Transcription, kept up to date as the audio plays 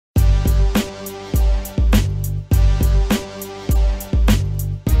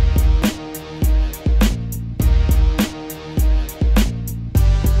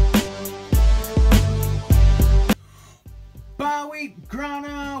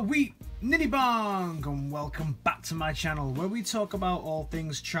Sweet Niddy Bong, and welcome back to my channel where we talk about all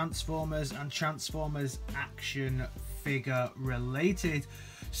things Transformers and Transformers action figure related.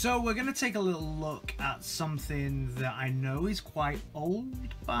 So we're going to take a little look at something that I know is quite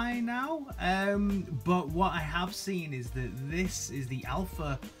old by now, but what I have seen is that this is the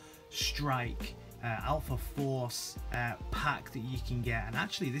Alphastrike Counterforce pack that you can get, and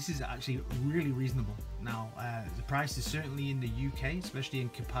actually this is actually really reasonable. Now the price is certainly in the UK, especially in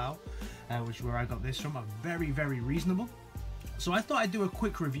Kapow, which is where I got this from, are very reasonable. So I thought I'd do a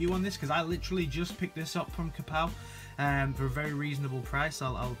quick review on this because I literally just picked this up from Kapow for a very reasonable price.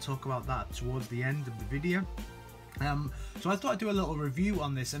 I'll talk about that towards the end of the video. So I thought I'd do a little review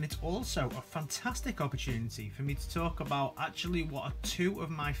on this, and it's also a fantastic opportunity for me to talk about actually what are two of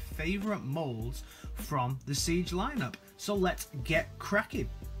my favourite molds from the Siege lineup. So let's get cracking.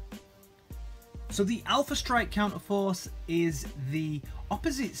 So the Alphastrike Counterforce is the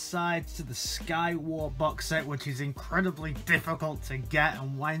opposite side to the Skywar box set, which is incredibly difficult to get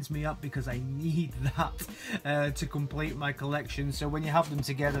and winds me up because I need that to complete my collection. So when you have them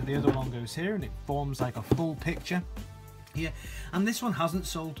together, the other one goes here and it forms like a full picture here. And this one hasn't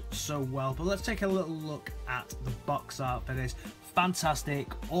sold so well, but let's take a little look at the box art for this. Fantastic,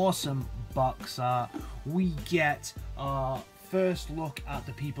 awesome box art. We get our first look at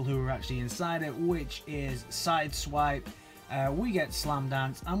the people who are actually inside it, which is Sideswipe. We get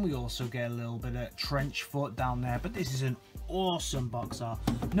Slamdance, and we also get a little bit of trench foot down there. But this is an awesome box art.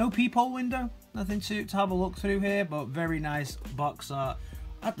 No peephole window, nothing to have a look through here, but very nice box art.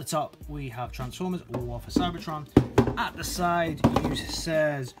 At the top we have Transformers, War for Cybertron. At the side it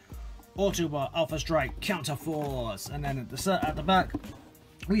says Autobot Alphastrike Counterforce, and then at the back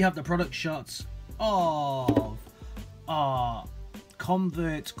we have the product shots of our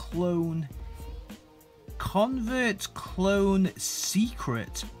Convert Clone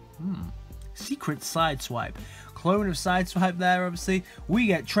Secret Sideswipe, clone of Sideswipe there. Obviously we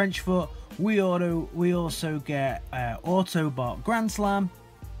get Trenchfoot, we also get Autobot Grand Slam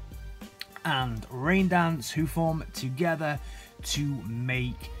and Raindance, who form together to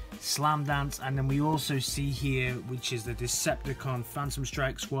make Slamdance. And then we also see here, which is the Decepticon Phantom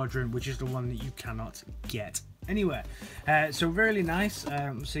Strike Squadron, which is the one that you cannot get anywhere. So really nice.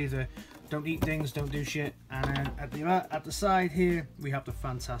 See the don't eat things, don't do shit. And then at the side here we have the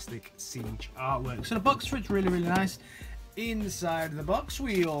fantastic Siege artwork. So the box fit's really nice. Inside the box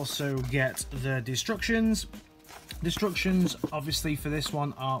we also get the destructions. Destructions obviously for this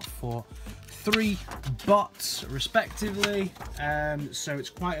one are for 3 bots respectively. So it's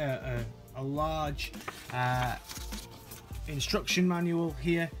quite a large instruction manual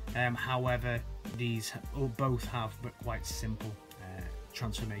here. However, these both have but quite simple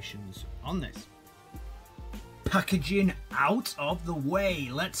transformations on this. Packaging out of the way,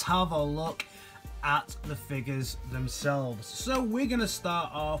 let's have a look at the figures themselves. So we're going to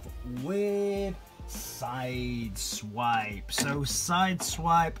start off with Sideswipe. So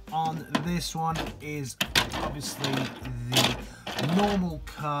Sideswipe on this one is obviously the normal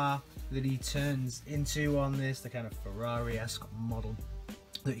car that he turns into on this, the kind of Ferrari-esque model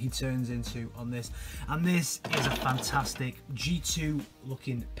that he turns into on this. And this is a fantastic G2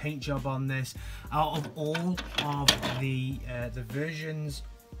 looking paint job on this. Out of all of the versions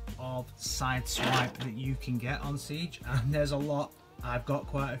of Sideswipe that you can get on Siege, and there's a lot, I've got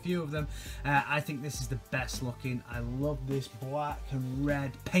quite a few of them, I think this is the best looking. I love this black and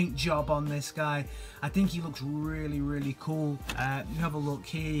red paint job on this guy. I think he looks really cool. You have a look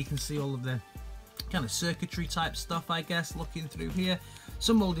here, you can see all of the kind of circuitry type stuff, I guess, looking through here.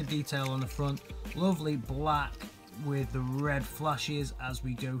 Some molded detail on the front, lovely black with the red flashes as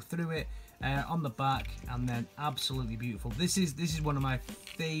we go through it on the back, and then absolutely beautiful. This is one of my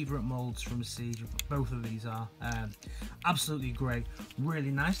favorite molds from Siege. Both of these are absolutely great,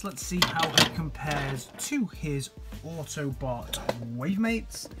 really nice. Let's see how it compares to his Autobot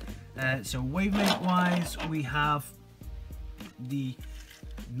Wavemates. So Wavemate wise, we have the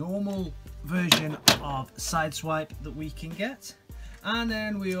normal version of Sideswipe that we can get, and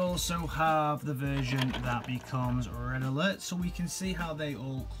then we also have the version that becomes Red Alert, so we can see how they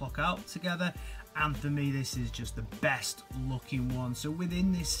all clock out together. And for me, this is just the best looking one. So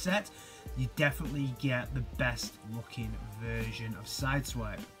within this set you definitely get the best looking version of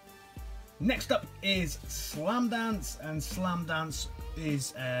Sideswipe. Next up is Slamdance, and Slamdance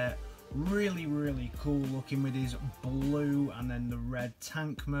is really cool looking with his blue and then the red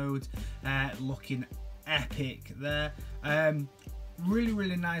tank mode, looking epic there.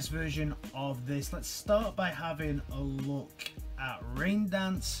 Really nice version of this. Let's start by having a look at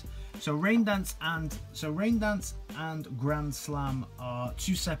Raindance. So Raindance and Grand Slam are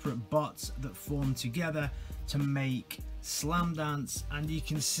two separate bots that form together to make Slamdance, and you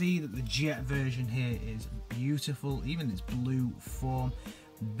can see that the jet version here is beautiful, even its blue form,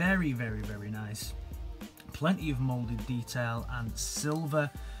 very nice. Plenty of molded detail and silver,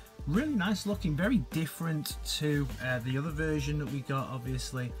 really nice looking, very different to the other version that we got,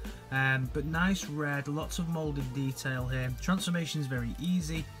 obviously, but nice red, lots of molded detail here. Transformation is very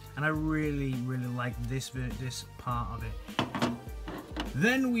easy, and I really like this part of it.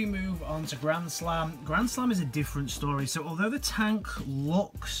 Then we move on to Grand Slam. Grand Slam is a different story. So although the tank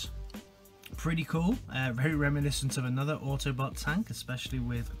looks pretty cool, very reminiscent of another Autobot tank, especially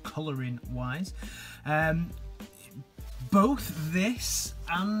with colouring wise, both this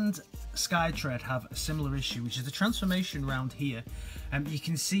and Skytread have a similar issue, which is the transformation round here. You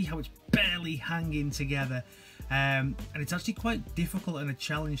can see how it's barely hanging together, and it's actually quite difficult and a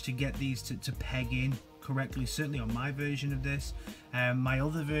challenge to get these to peg in correctly, certainly on my version of this. My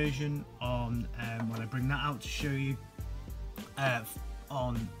other version on when I bring that out to show you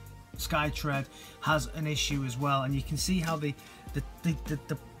on Skytread has an issue as well, and you can see how the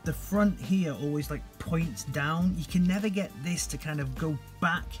front here always like points down. You can never get this to kind of go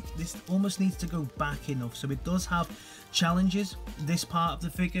back. This almost needs to go back enough, so it does have challenges, this part of the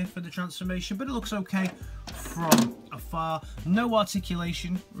figure, for the transformation, but it looks okay from afar. No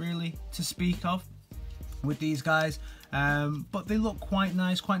articulation really to speak of with these guys, but they look quite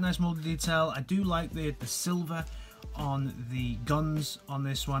nice molded detail. I do like the silver on the guns on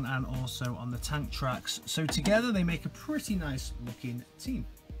this one, and also on the tank tracks, so together they make a pretty nice looking team.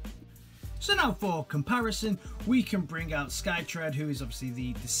 So now for comparison, we can bring out Skytread, who is obviously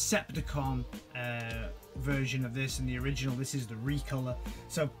the Decepticon version of this, and the original, this is the recolor.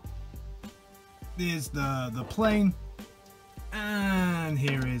 So there's the plane, and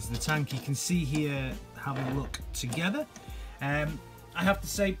here is the tank. You can see here how they look together. I have to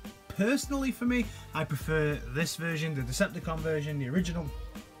say, personally for me, I prefer this version, the Decepticon version, the original,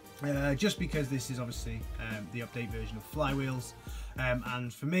 just because this is obviously the update version of Flywheels,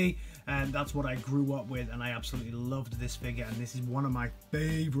 and for me, that's what I grew up with, and I absolutely loved this figure, and this is one of my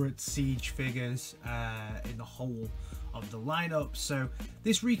favorite Siege figures in the whole of the lineup. So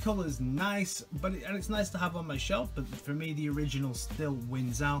this recolor is nice, and it's nice to have on my shelf, but for me the original still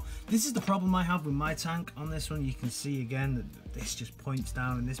wins out. This is the problem I have with my tank on this one. You can see again that this just points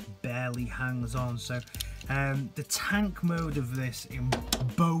down and this barely hangs on. So the tank mode of this in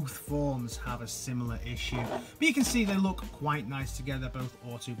both forms have a similar issue, but you can see they look quite nice together, both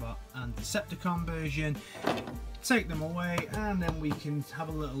Autobot and Decepticon version. Take them away, and then we can have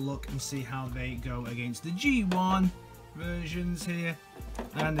a little look and see how they go against the G1 versions here,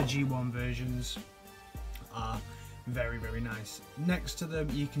 and the G1 versions are very nice. Next to them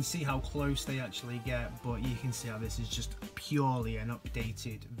you can see how close they actually get, but you can see how this is just purely an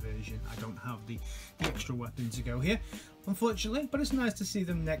updated version. I don't have the extra weapon to go here, unfortunately, but it's nice to see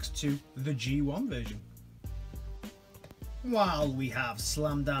them next to the G1 version. While we have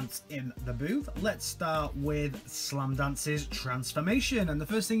Slamdance in the booth, let's start with Slamdance's transformation, and the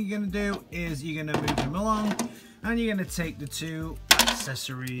first thing you're going to do is you're going to move him along, and you're going to take the two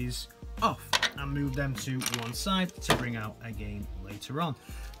accessories off and move them to one side to bring out again later on.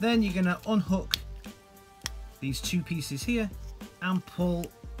 Then you're going to unhook these two pieces here and pull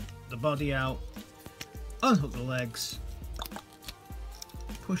the body out, unhook the legs,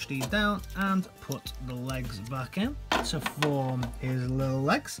 push these down and put the legs back in to form his little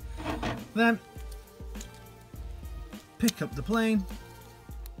legs. Then pick up the plane,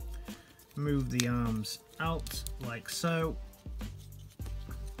 move the arms out like so,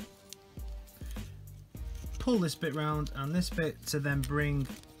 pull this bit round and this bit to then bring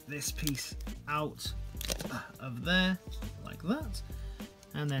this piece out of there like that,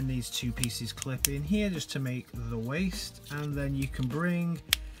 and then these two pieces clip in here just to make the waist, and then you can bring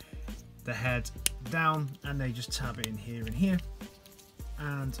the head down and they just tab in here and here.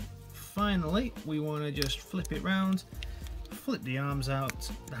 And finally we want to just flip it round, flip the arms out,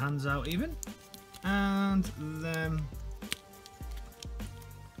 the hands out even, and then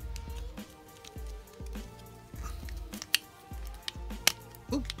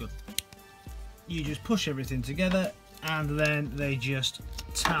you just push everything together, and then they just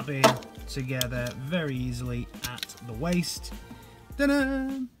tab in together very easily at the waist. Ta-da!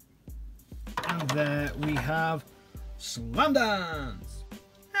 And there we have Slamdance.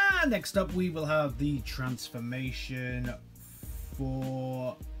 And next up we will have the transformation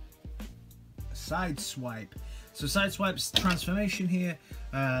for Sideswipe. So Sideswipe's transformation here,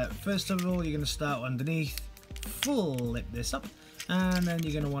 first of all you're going to start underneath, flip this up, And then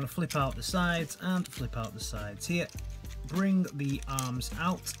you're going to want to flip out the sides and flip out the sides here. Bring the arms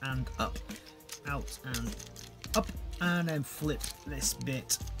out and up, and then flip this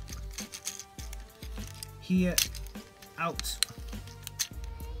bit here, out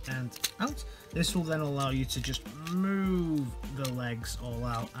and out. This will then allow you to just move the legs all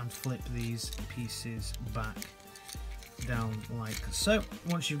out and flip these pieces back down like so.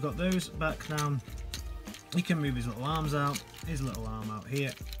 Once you've got those back down, you can move his little arms out, his little arm out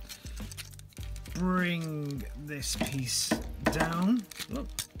here. Bring this piece down. Look,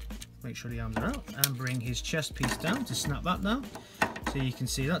 make sure the arms are out, and bring his chest piece down to snap that down. So you can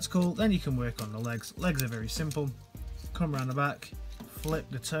see that's cool. Then you can work on the legs. Legs are very simple. Come around the back, flip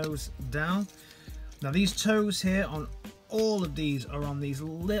the toes down. Now these toes here on all of these are on these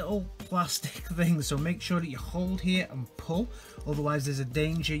little plastic things, so make sure that you hold here and pull, otherwise there's a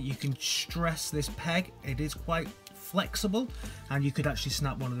danger you can stress this peg. It is quite flexible and you could actually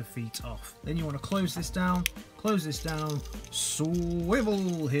snap one of the feet off. Then you want to close this down,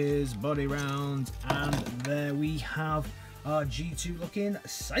 swivel his body round, and there we have our G2 looking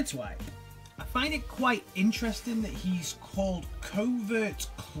Sideswipe. I find it quite interesting that he's called Covert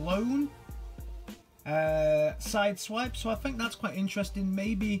Clone Sideswipe, so I think that's quite interesting.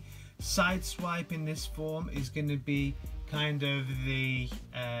 Maybe Sideswipe in this form is going to be kind of the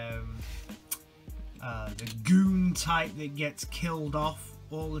goon type that gets killed off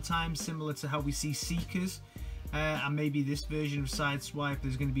all the time, similar to how we see Seekers. And maybe this version of Sideswipe,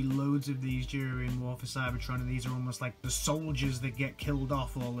 there's going to be loads of these during War for Cybertron, and these are almost like the soldiers that get killed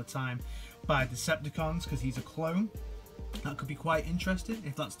off all the time by Decepticons because he's a clone. That could be quite interesting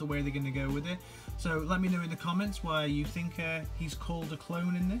if that's the way they're going to go with it. So let me know in the comments why you think he's called a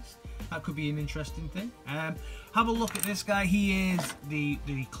clone in this. That could be an interesting thing. Have a look at this guy. He is the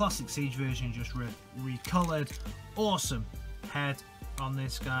classic Siege version, just recolored. Awesome head on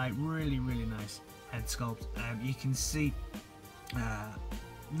this guy. Really, really nice head sculpt. You can see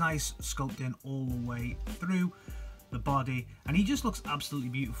nice sculpting all the way through the body, and he just looks absolutely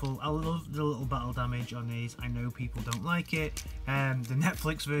beautiful. I love the little battle damage on these. I know people don't like it. The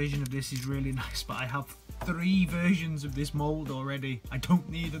Netflix version of this is really nice, but I have 3 versions of this mold already. I don't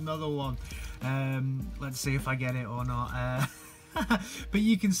need another one. Let's see if I get it or not. But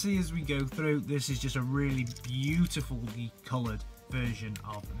you can see as we go through, this is just a really beautifully coloured version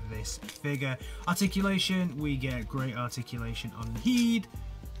of this figure. Articulation, we get great articulation on the head,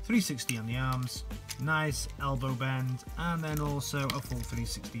 360 on the arms, nice elbow bend, and then also a full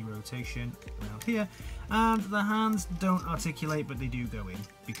 360 rotation around here. And the hands don't articulate, but they do go in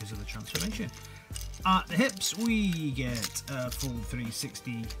because of the transformation. At the hips, we get a full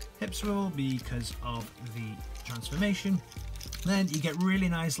 360 hip swivel because of the transformation. Then you get really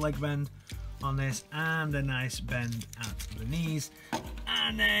nice leg bend on this, and a nice bend at the knees.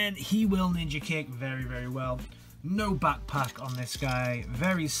 And then he will ninja kick very, very well. No backpack on this guy,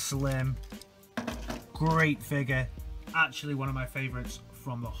 very slim, great figure. Actually one of my favorites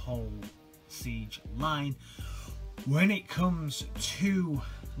from the whole Siege line. When it comes to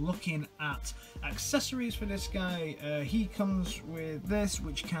looking at accessories for this guy, he comes with this,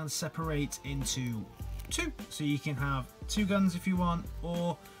 which can separate into 2, so you can have 2 guns if you want,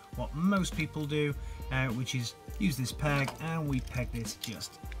 or what most people do, which is use this peg, and we peg this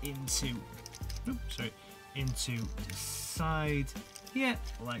just into into the side here,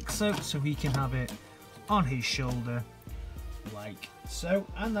 like so, so he can have it on his shoulder like so,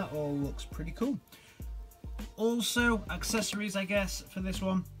 and that all looks pretty cool. Also, accessories, I guess, for this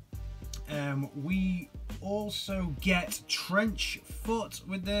one, we also get Trench Foot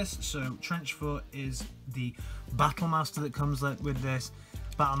with this. So Trench Foot is the Battlemaster that comes with this.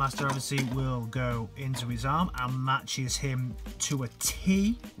 Battlemaster obviously will go into his arm and matches him to a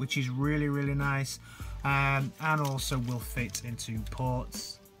T, which is really, really nice. And also will fit into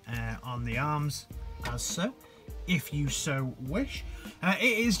ports on the arms as so, if you so wish. It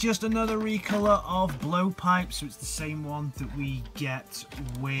is just another recolor of Blowpipe, so it's the same one that we get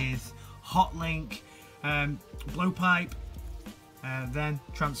with Hotlink. Blowpipe then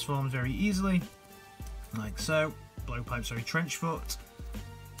transforms very easily, like so. Blowpipe, sorry, Trenchfoot.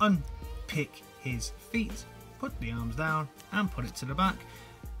 Unpick his feet, put the arms down, and put it to the back.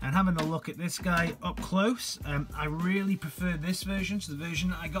 And having a look at this guy up close, I really prefer this version to the version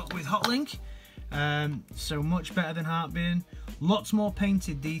that I got with Hotlink. So much better than Heartbeam. Lots more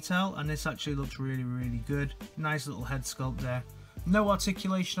painted detail, and this actually looks really, really good. Nice little head sculpt there. No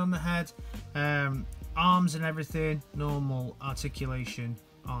articulation on the head. Arms and everything, normal articulation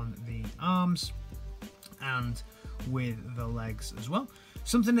on the arms and with the legs as well.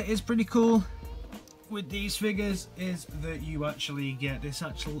 Something that is pretty cool, with these figures is that you actually get this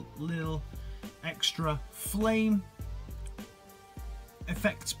actual little extra flame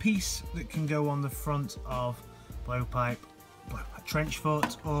effects piece that can go on the front of blowpipe, trench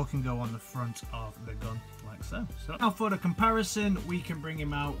foot, or can go on the front of the gun like so. So now for the comparison, we can bring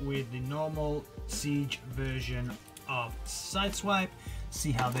him out with the normal Siege version of Sideswipe,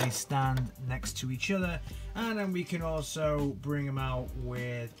 see how they stand next to each other, and then we can also bring him out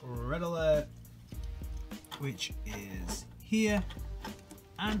with Red Alert, which is here.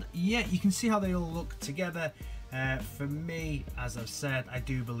 And yeah, you can see how they all look together. For me, as I've said, I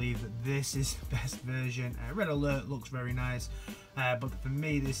do believe that this is the best version. Red Alert looks very nice, but for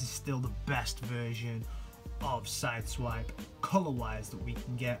me this is still the best version of Sideswipe color wise that we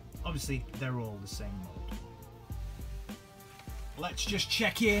can get. Obviously they're all the same mold. Let's just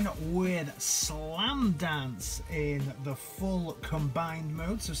check in with Slamdance in the full combined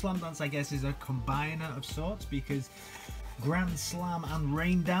mode. So Slamdance, I guess, is a combiner of sorts, because Grand Slam and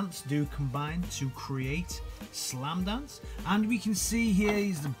Rain Dance do combine to create Slamdance. And we can see here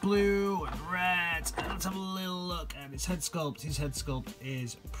he's the blue and red. And let's have a little look at his head sculpt. His head sculpt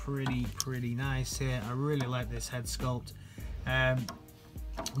is pretty nice here. I really like this head sculpt.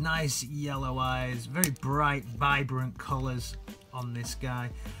 Nice yellow eyes, very bright, vibrant colors on this guy.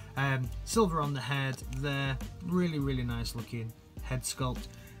 Silver on the head there. Really nice looking head sculpt.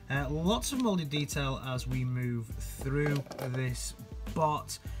 Lots of molded detail as we move through this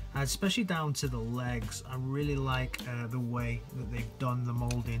bot, especially down to the legs. I really like the way that they've done the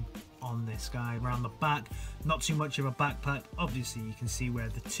molding on this guy. Around the back, not too much of a backpack. Obviously you can see where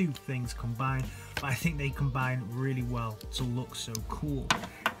the two things combine, but I think they combine really well to look so cool.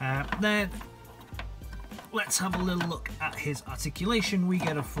 Then let's have a little look at his articulation. We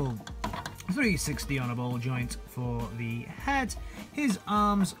get a full 360 on a ball joint for the head. His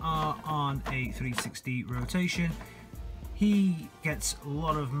arms are on a 360 rotation. He gets a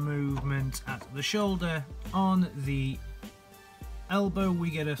lot of movement at the shoulder. On the elbow we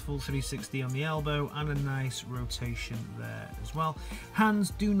get a full 360 on the elbow and a nice rotation there as well. Hands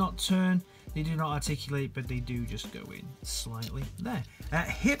do not turn, they do not articulate, but they do just go in slightly there.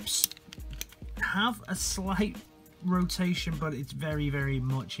 Hips have a slight rotation, but it's very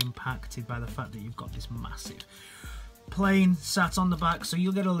much impacted by the fact that you've got this massive plane sat on the back, so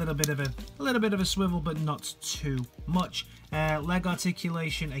you'll get a little bit of a swivel, but not too much. Leg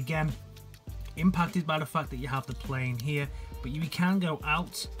articulation, again, impacted by the fact that you have the plane here, but we can go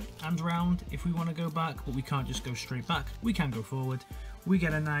out and round if we want to go back, but we can't just go straight back. We can go forward. We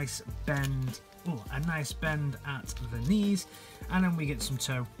get a nice bend, at the knees, and then we get some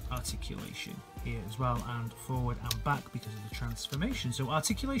toe articulation here as well, and forward and back because of the transformation. So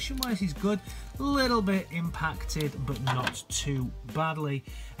articulation wise he's good, a little bit impacted but not too badly.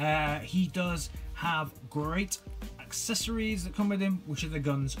 He does have great accessories that come with him, which are the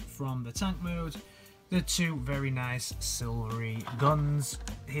guns from the tank mode. The two very nice silvery guns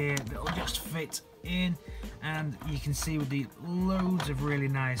here that'll just fit in, and you can see with the loads of really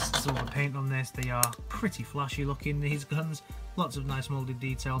nice silver paint on this, they are pretty flashy looking, these guns. Lots of nice molded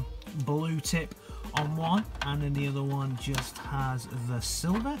detail. Blue tip on one, and then the other one just has the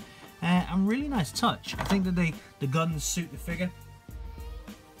silver, and really nice touch. I think that the guns suit the figure.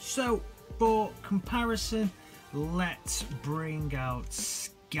 So for comparison, let's bring out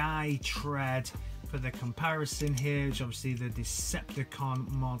Skytread for the comparison here, which is obviously the Decepticon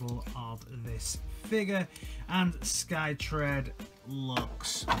model of this figure, and Skytread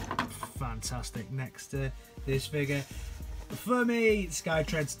looks fantastic next to this figure. For me,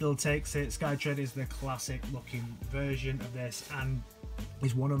 Skytread still takes it. Skytread is the classic looking version of this and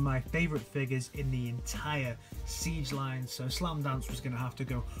is one of my favourite figures in the entire Siege line, so Slamdance was going to have to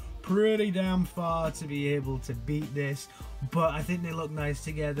go pretty damn far to be able to beat this, but I think they look nice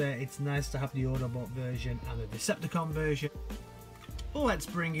together. It's nice to have the Autobot version and the Decepticon version. Let's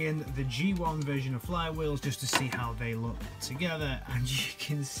bring in the G1 version of Flywheels just to see how they look together, and you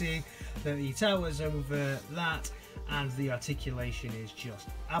can see that the tower's over that and the articulation is just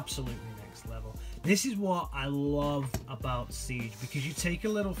absolutely next level. This is what I love about Siege, because you take a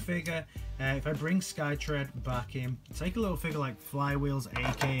little figure, if I bring Skytread back in, take a little figure like Flywheels,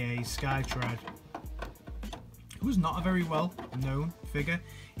 aka Skytread, who's not a very well known figure,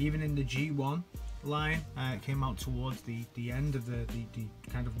 even in the G1 line. It came out towards the end of the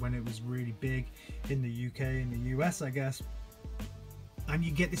kind of when it was really big in the UK and the US, I guess. And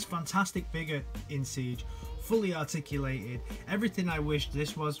you get this fantastic figure in Siege, fully articulated. Everything I wished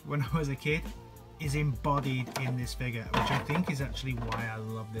this was when I was a kid is embodied in this figure, which I think is actually why I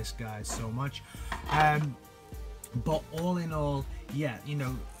love this guy so much. But all in all, yeah, you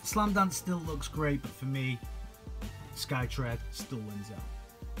know, Slamdance still looks great, but for me, Skytread still wins out.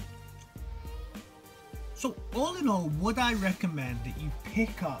 So all in all, would I recommend that you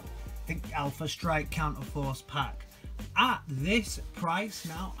pick up the Alphastrike Counterforce pack at this price?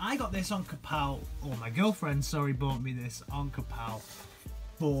 Now, I got this on Kapow, or my girlfriend, sorry, bought me this on Kapow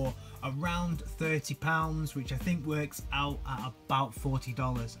for around £30, which I think works out at about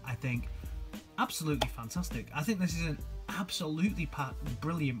 $40, I think. Absolutely fantastic. I think this is an absolutely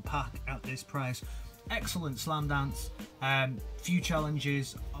brilliant pack at this price. Excellent Slamdance. Few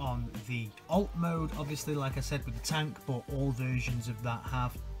challenges on the alt mode, obviously, like I said, with the tank, but all versions of that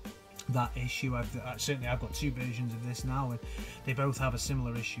have that issue. Certainly I've got 2 versions of this now, and they both have a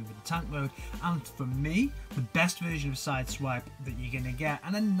similar issue with the tank mode. And for me, the best version of Sideswipe that you're going to get,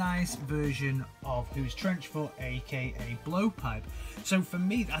 and a nice version of Who's Trenchfoot, aka Blowpipe. So for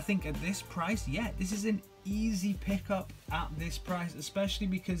me, I think at this price, yeah, this is an easy pickup at this price, especially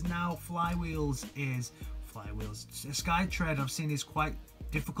because now Skytread I've seen is quite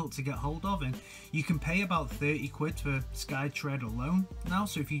difficult to get hold of, and you can pay about 30 quid for Skytread alone now.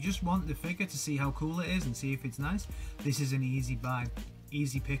 So if you just want the figure to see how cool it is and see if it's nice, this is an easy buy,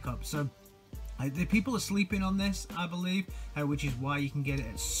 easy pickup. So the people are sleeping on this, I believe, which is why you can get it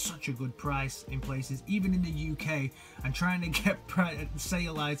at such a good price in places, even in the UK, and trying to get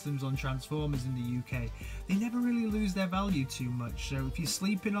sale items on Transformers in the UK. They never really lose their value too much. So if you're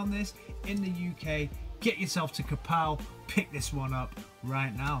sleeping on this in the UK, get yourself to Kapow, pick this one up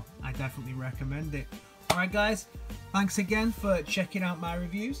right now. I definitely recommend it. Alright guys, thanks again for checking out my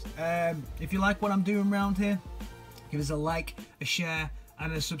reviews. If you like what I'm doing around here, give us a like, a share,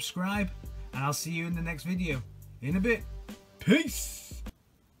 and a subscribe. And I'll see you in the next video. In a bit. Peace!